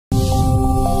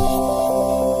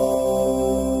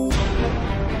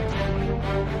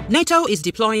NATO is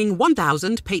deploying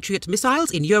 1,000 Patriot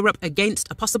missiles in Europe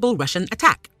against a possible Russian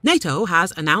attack. NATO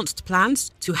has announced plans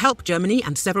to help Germany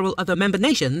and several other member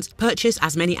nations purchase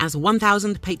as many as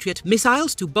 1,000 Patriot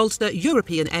missiles to bolster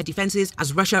European air defenses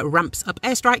as Russia ramps up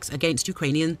airstrikes against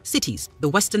Ukrainian cities. The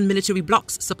Western military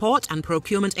bloc's support and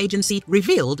procurement agency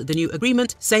revealed the new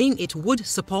agreement, saying it would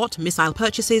support missile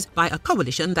purchases by a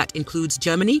coalition that includes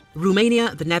Germany,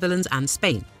 Romania, the Netherlands, and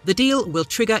Spain. The deal will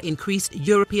trigger increased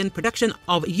European production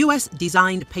of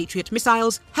US-designed Patriot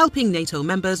missiles, helping NATO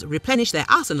members replenish their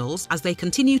arsenals as they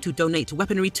continue to donate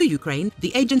weaponry to Ukraine,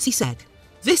 the agency said.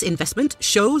 This investment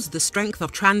shows the strength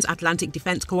of transatlantic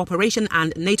defense cooperation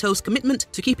and NATO's commitment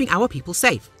to keeping our people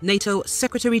safe, NATO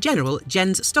Secretary-General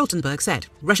Jens Stoltenberg said.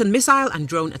 Russian missile and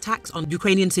drone attacks on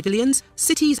Ukrainian civilians,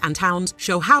 cities and towns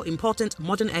show how important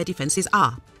modern air defenses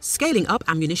are. Scaling up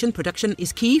ammunition production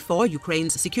is key for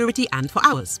Ukraine's security and for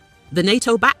ours. The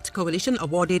NATO-backed coalition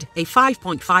awarded a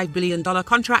 $5.5 billion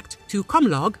contract to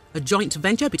COMLOG, a joint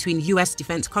venture between US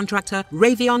defense contractor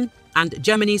Raytheon and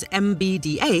Germany's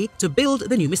MBDA, to build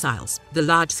the new missiles. The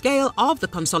large scale of the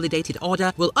consolidated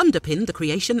order will underpin the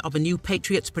creation of a new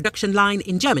Patriot production line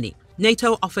in Germany.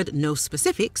 NATO offered no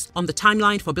specifics on the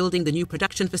timeline for building the new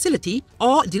production facility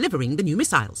or delivering the new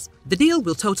missiles. The deal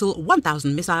will total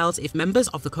 1,000 missiles if members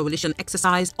of the coalition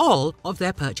exercise all of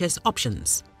their purchase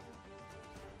options.